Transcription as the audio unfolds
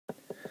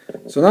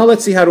So now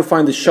let's see how to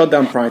find the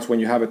shutdown price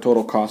when you have a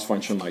total cost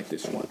function like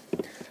this one.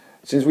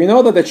 Since we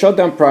know that the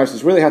shutdown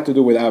prices really have to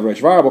do with average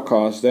variable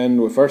cost, then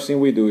the first thing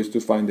we do is to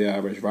find the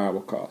average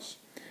variable cost.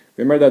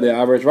 Remember that the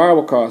average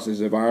variable cost is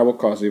the variable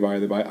cost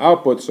divided by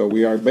output, so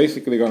we are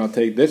basically going to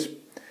take this,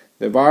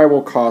 the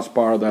variable cost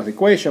part of that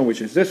equation,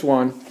 which is this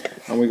one,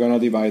 and we're going to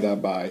divide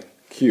that by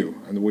Q.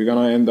 And we're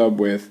going to end up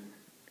with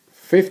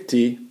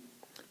 50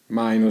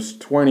 minus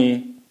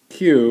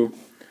 20Q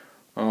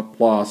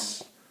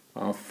plus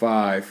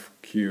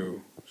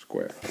 5Q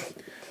squared.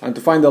 And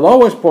to find the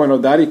lowest point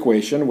of that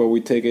equation, what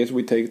we take is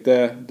we take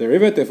the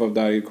derivative of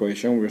that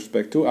equation with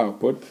respect to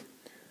output,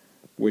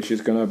 which is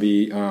going to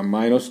be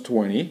minus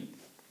 20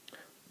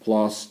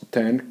 plus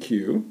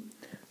 10Q,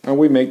 and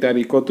we make that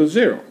equal to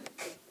 0.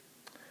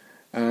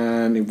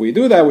 And if we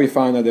do that, we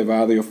find that the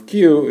value of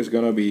Q is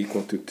going to be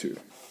equal to 2.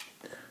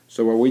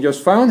 So what we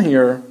just found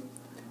here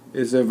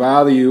is the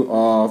value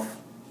of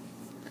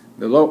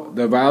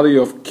the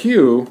value of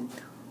Q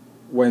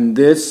when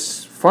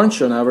this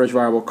function, average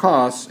variable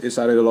cost, is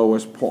at the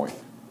lowest point.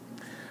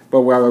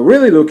 But what we're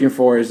really looking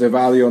for is the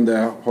value on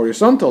the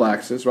horizontal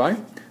axis, right?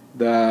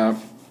 The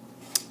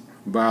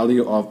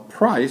value of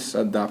price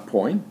at that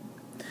point.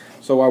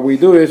 So what we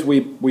do is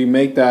we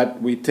make that,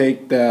 we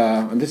take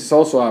the, and this is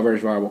also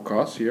average variable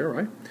cost here,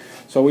 right?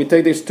 So we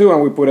take this 2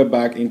 and we put it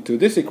back into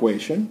this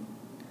equation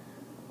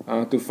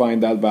to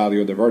find that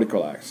value of the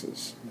vertical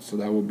axis. So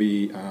that will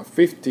be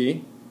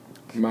 50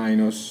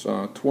 minus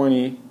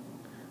 20,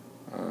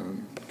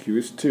 Q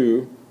is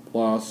 2,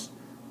 plus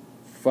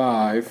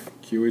 5,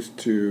 Q is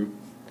 2,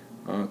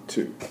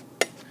 2.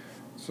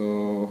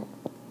 So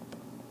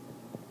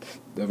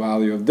the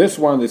value of this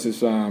one, this is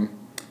 10,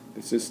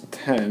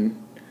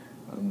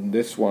 and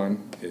this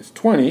one is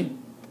 20,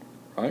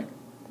 right?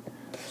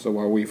 So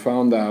what we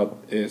found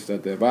out is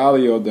that the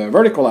value of the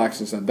vertical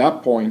axis at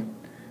that point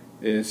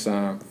is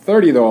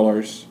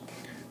 $30,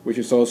 which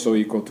is also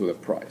equal to the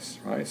price,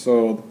 right?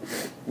 So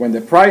when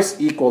the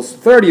price equals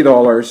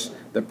 $30,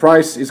 the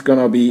price is going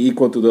to be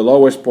equal to the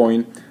lowest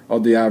point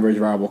of the average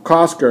variable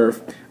cost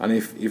curve, and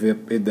if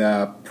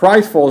the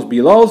price falls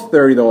below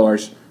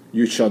 $30,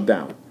 you shut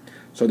down.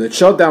 So the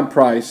shutdown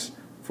price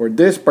for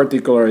this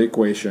particular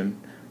equation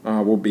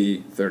will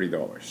be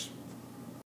 $30.